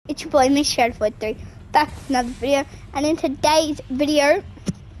it's your boy Miss3, back with another video, and in today's video,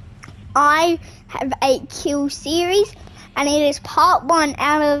 I have a kill series, and it is part 1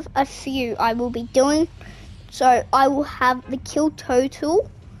 out of a few I will be doing. So I will have the kill total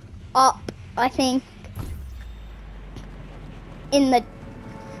up, I think, in the,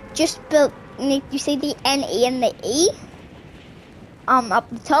 you see the NE and the E, up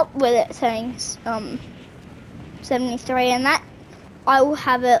the top where it's saying 73 and that. I will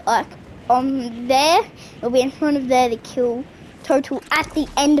have it like on there. It'll be in front of there, the kill total at the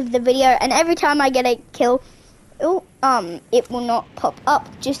end of the video. And every time I get a kill, it will not pop up.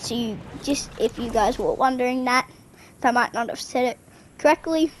 Just if you guys were wondering that, I might not have said it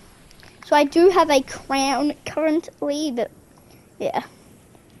correctly. So I do have a crown currently, but yeah,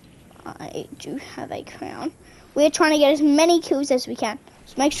 I do have a crown. We're trying to get as many kills as we can.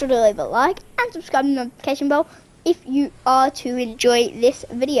 So make sure to leave a like and subscribe to the notification bell if you are to enjoy this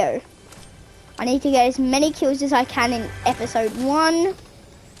video. I need to get as many kills as I can in episode 1.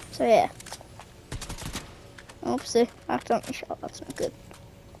 So yeah. Oops, I accidentally shot. That's not good.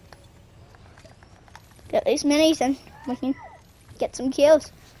 Get these minis and we can get some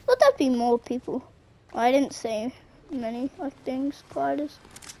kills. Would that be more people? I didn't see many spiders.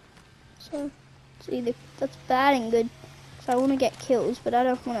 So it's either that's bad and good. So I want to get kills, but I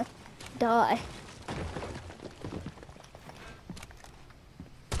don't want to die.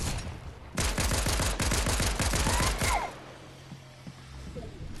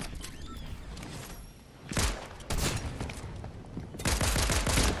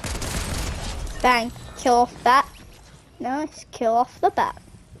 Bang, kill off that. Nice, kill off the bat.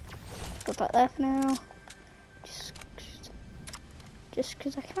 Go back there for now. Just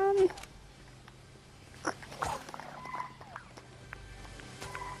because I can.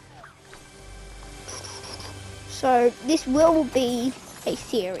 So this will be a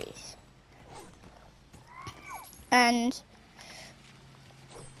series. And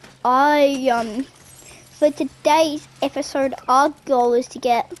for today's episode, our goal is to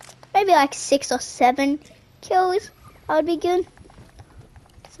get maybe like 6 or 7 kills. That would be good.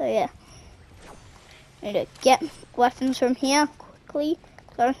 So yeah, I need to get weapons from here quickly.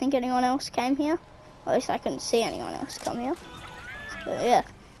 I don't think anyone else came here. At least I couldn't see anyone else come here. So yeah.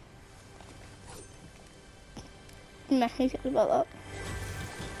 About that.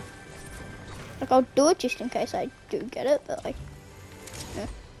 Like I'll do it just in case I do get it, but like, yeah.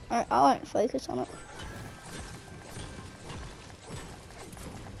 I won't focus on it.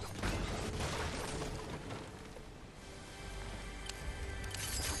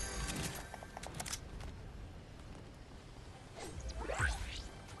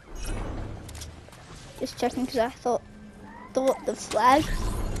 Just checking because I thought the flag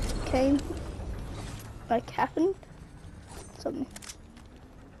came, like happened, something.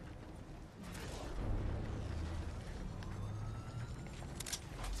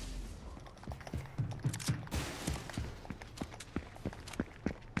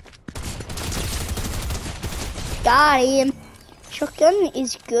 Got him. Shotgun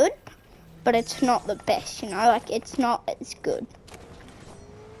is good, but it's not the best, you know, like it's not as good.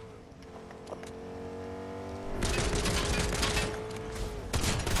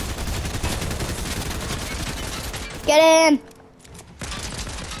 Get him!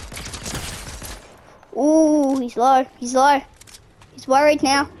 Ooh, he's low. He's low. He's worried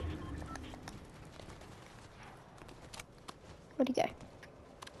now. Where'd he go?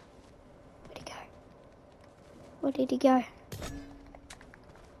 Where'd he go? Where did he go?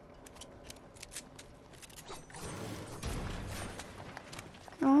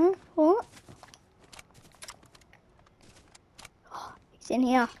 Oh, what? Oh, he's in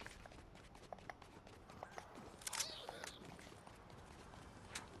here.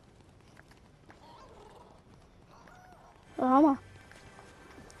 Armor.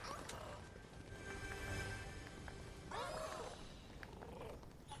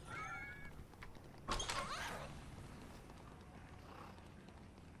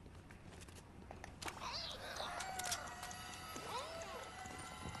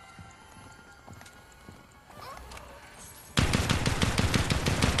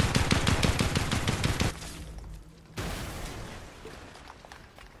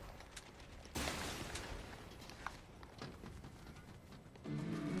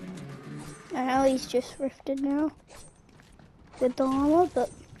 I know he's just rifted now with the armor, but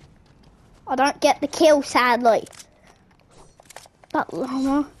I don't get the kill, sadly. But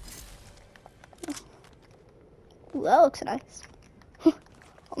armor. Ooh, that looks nice.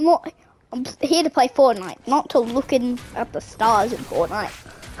 I'm here to play Fortnite, not to looking at the stars in Fortnite.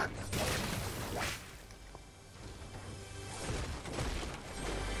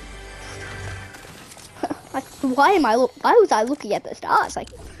 Like, why was I looking at the stars? Like,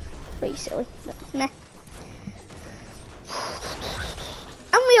 pretty silly. But, nah.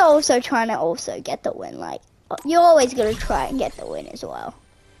 And we're also trying to also get the win. Like, you're always gonna try and get the win as well.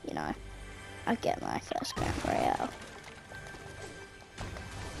 You know, I get my first Grand Royale.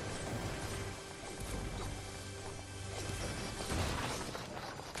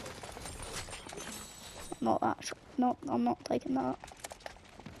 Not that. No, I'm not taking that.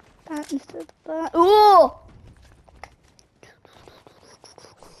 That instead of that. Oh!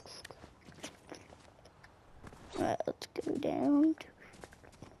 Right, let's go down.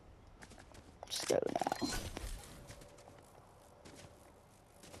 Let's go now.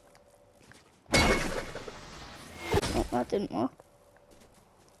 Oh, that didn't work.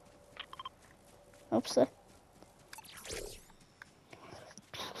 Oopsie.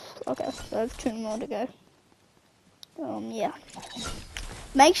 Okay, so I have 2 more to go. Yeah.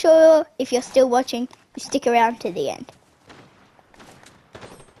 Make sure, if you're still watching, you stick around to the end.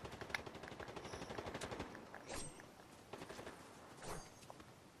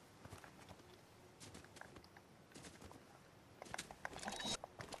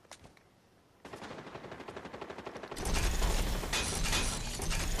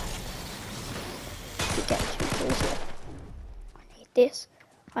 I need this.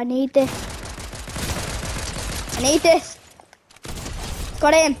 I need this. I need this.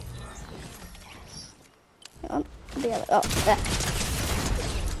 Got him. Yes. Hang on. The other. Oh, there.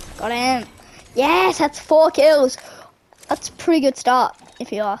 Got him. Yes, that's 4 kills. That's a pretty good start,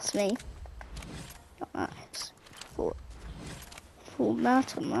 if you ask me. Not nice. Full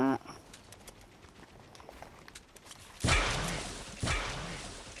mat on that.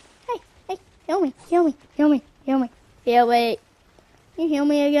 Hey, heal me, heal me, heal me, heal me. Yeah, wait. Can you heal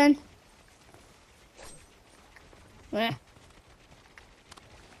me again? Yeah.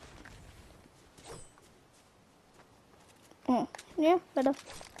 Oh, yeah, better.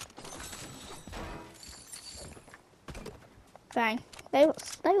 Bang. They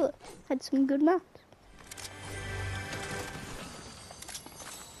had some good maps.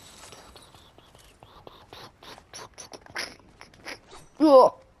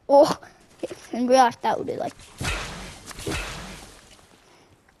 Oh. In real life, that would be like.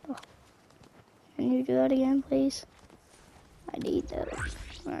 Oh. Can you do that again, please? I need that.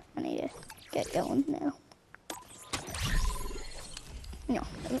 Alright, I need to get going now. No.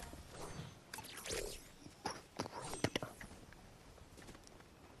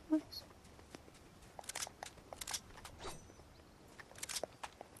 Nice.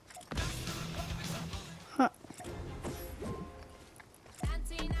 Huh.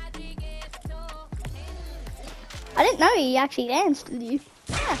 I didn't know he actually danced with you.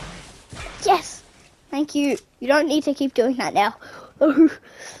 Yeah. Yes. Thank you. You don't need to keep doing that now.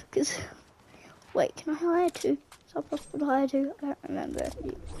 Because, wait, can I hire 2? Is that possible to hire 2? I don't remember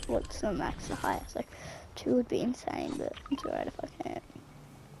what's the max to hire. So 2 would be insane, but it's alright if I can.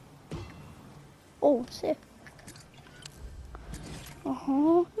 Oh, sick.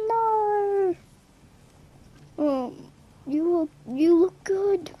 Oh no. You look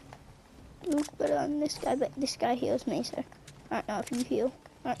good. You look better than this guy, but this guy heals me, so I don't know if you heal.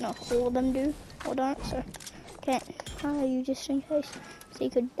 I don't know if all of them do or don't, so can't hire you just in case. So you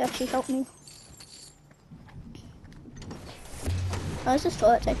could actually help me. Oh, is this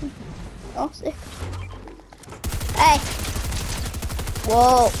toilet taking? Oh, sick. Hey!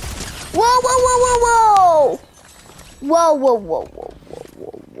 Whoa! Whoa, whoa, whoa, whoa, whoa! Whoa, whoa, whoa, whoa, whoa,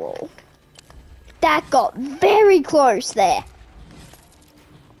 whoa, whoa. That got very close there.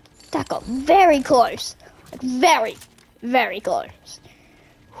 That got very close. Like very, very close.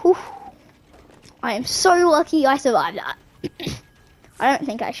 Whew. I am so lucky I survived that. I don't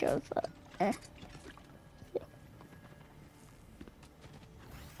think I should have, but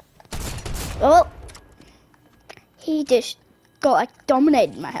Oh, he just got like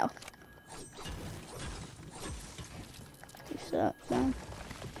dominated my health. Reset that.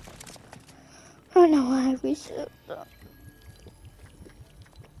 I don't know why I reset that.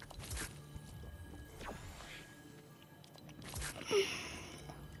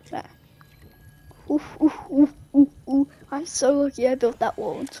 There. Oof, oof, oof, oof, oof. I'm so lucky I built that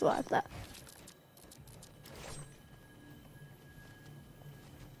wall and survived that.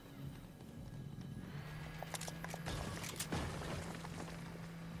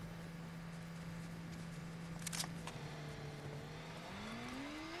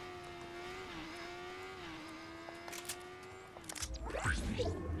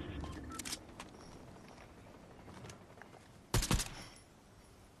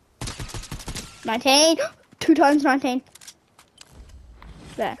 $19. 2 times 19.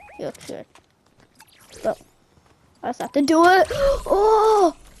 There, you look good. But I just have to do it.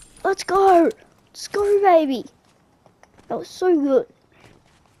 Oh, let's go. Let's go, baby. That was so good.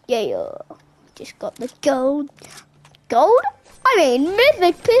 Yeah, just got the gold. Gold? I mean,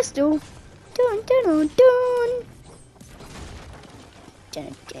 mythic pistol. Dun dun dun dun.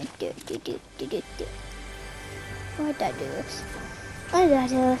 Dun dun dun dun dun dun dun dun. Why'd I do this? Why did I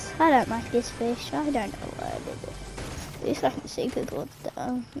do this? I don't like this fish. I don't know why I did this. At least I can see people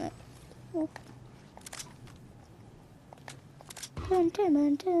down there. Dun, dun,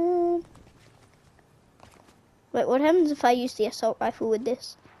 dun, dun. Wait, what happens if I use the assault rifle with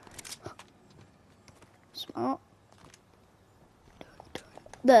this? Smart.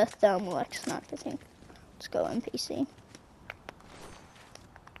 The thermal like sniper thing. Let's go NPC.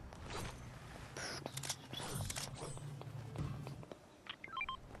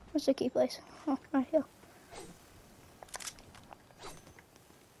 Where's the key place? Oh, right here.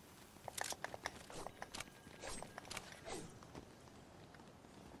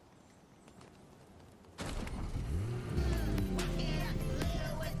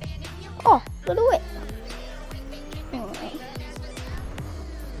 Oh, little whip. Alright.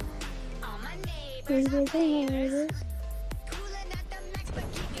 Here it is.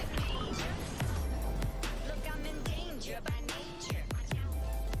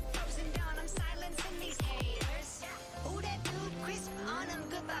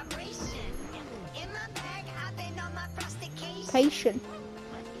 Patient.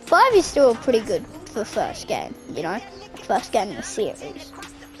 5 is still pretty good for first game, you know? First game in the series.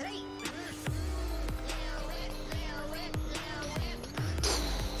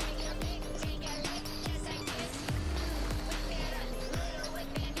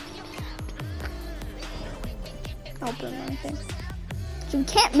 I'll put my thing. So we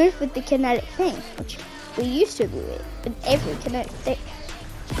can't move with the kinetic thing, which we used to do it with every kinetic thing.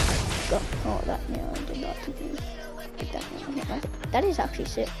 Oh, that nail did not move. That is actually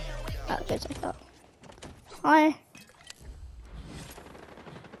sick. That goes like that. Hi.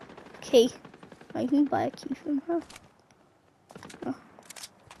 Key. I can buy a key from her. Oh.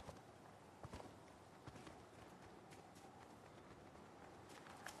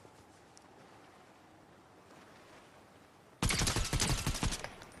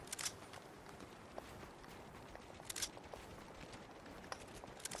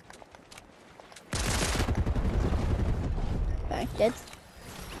 Okay, dead.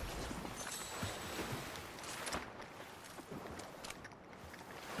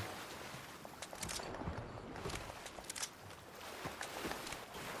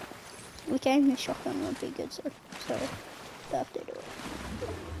 We can the shotgun would be good, so we have to do it.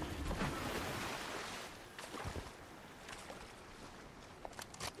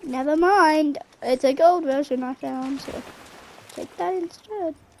 Never mind, it's a gold version I found, so take that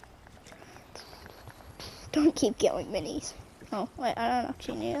instead. Don't keep getting minis. Oh, wait, I don't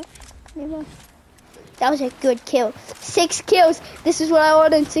actually need it anymore. That was a good kill. 6 kills. This is what I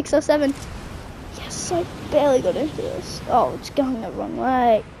wanted, 6 or 7. Yes, I barely got into this. Oh, it's going the wrong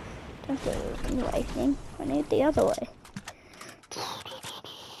way. Don't go the wrong way thing. I need the other way.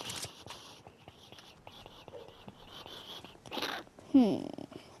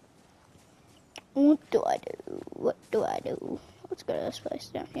 What do I do? What do I do? Let's go to this place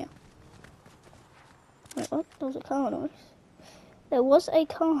down here. Wait, what? There was a car noise. There was a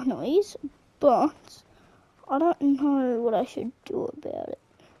car noise, but I don't know what I should do about it.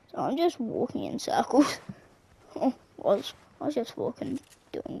 So I'm just walking in circles. I was just walking,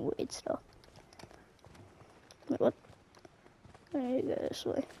 doing weird stuff. Wait, what? I need to go this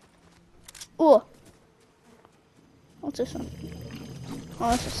way. Oh! What's this one? Oh,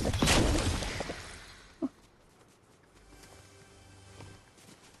 that's just a oh.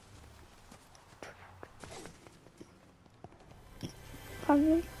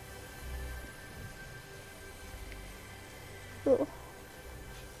 Pardon me? Oh.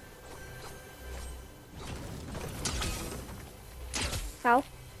 Ow.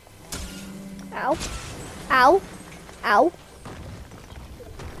 Ow. Ow. Ow.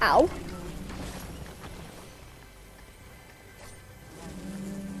 Ow.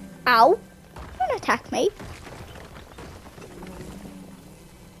 Ow. Don't attack me.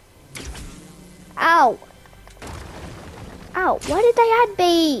 Ow. Ow. Why did they add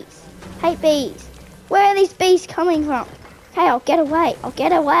bees? Hate bees. Where are these bees coming from? Okay, I'll get away. I'll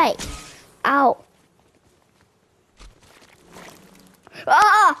get away. Ow.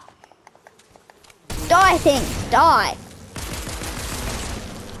 Ah! Die things. Die.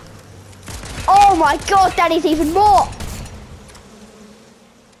 Oh my god, that is even more.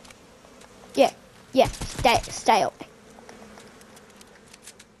 Yeah, stay away.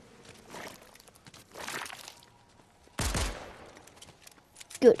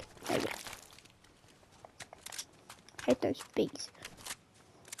 good. There we go. Hate those bees.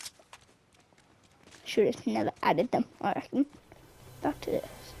 Should have never added them, I reckon. Back to this.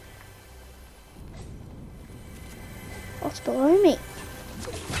 What's below me?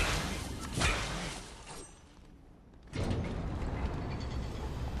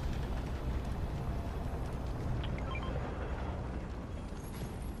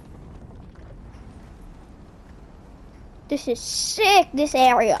 This is sick, this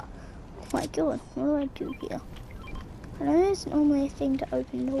area. Oh my god, what do I do here? I know there's normally a thing to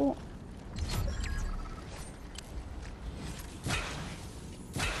open the door.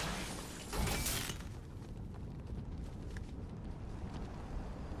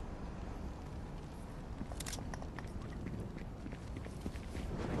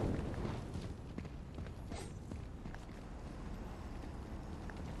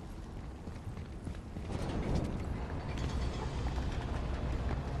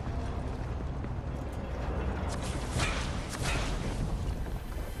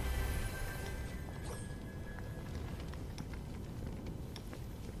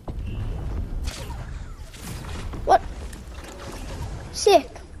 What? Sick.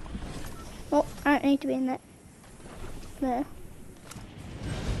 Oh, I don't need to be in that. There.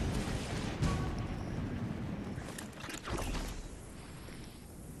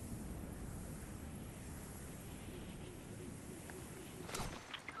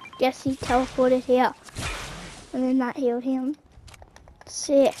 Guess he teleported here. And then that healed him.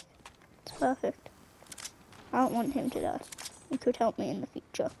 Sick. It's perfect. I don't want him to die. He could help me in the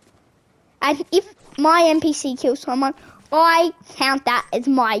future. And if my NPC kills someone, I count that as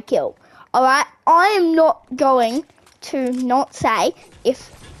my kill. Alright? I am not going to not say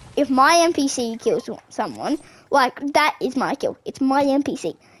if my NPC kills someone, like, that is my kill. It's my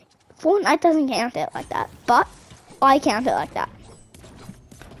NPC. Fortnite doesn't count it like that, but I count it like that.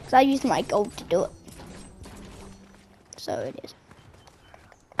 So I use my gold to do it. So it is.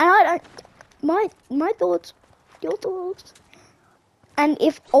 And I don't, my thoughts, your thoughts. And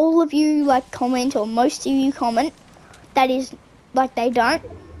if all of you like comment, or most of you comment, that is like they don't,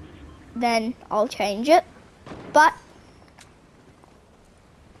 then I'll change it. But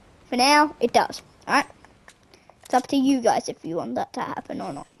for now, it does. Alright? It's up to you guys if you want that to happen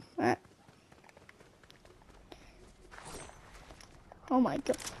or not. Alright? Oh my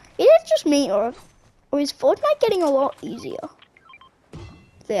god. Is it just me, or is Fortnite getting a lot easier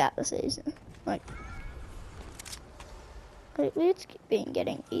throughout the season? Like, it's been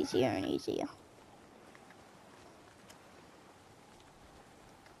getting easier and easier.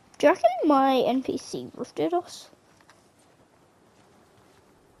 Do you reckon my NPC lifted us?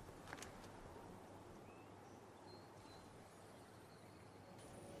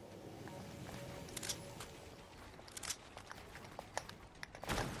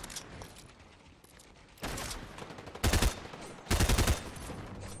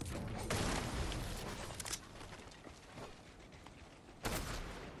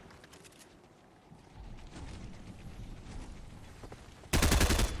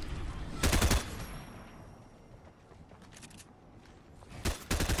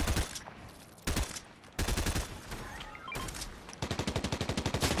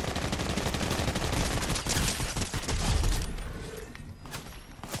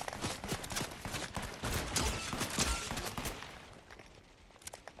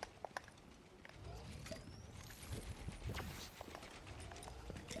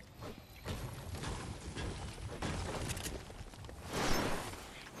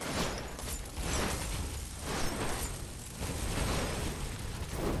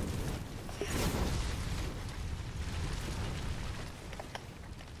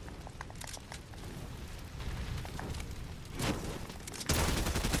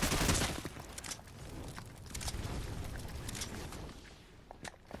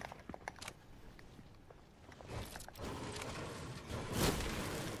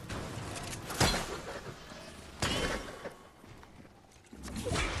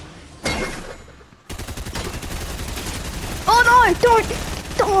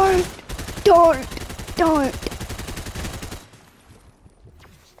 Don't.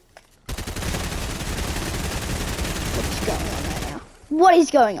 What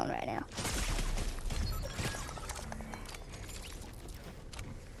is going on right now?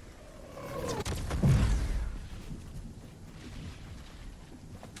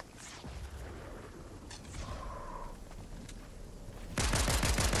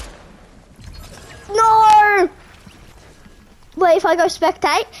 No! Wait, if I go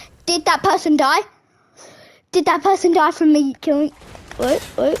spectate, did that person die? Did that person die from me killing? Wait,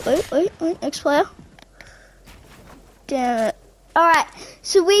 next player. Damn it. Alright,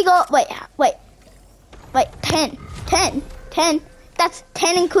 so we got, wait, 10. That's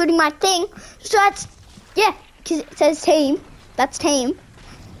 10 including my thing. So that's, yeah, because it says team. That's team.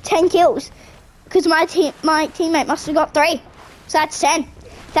 10 kills. Because my teammate must have got 3. So that's 10.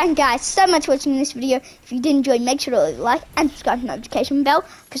 Thank you guys so much for watching this video. If you did enjoy, make sure to like and subscribe to the notification bell.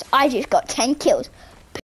 Because I just got 10 kills.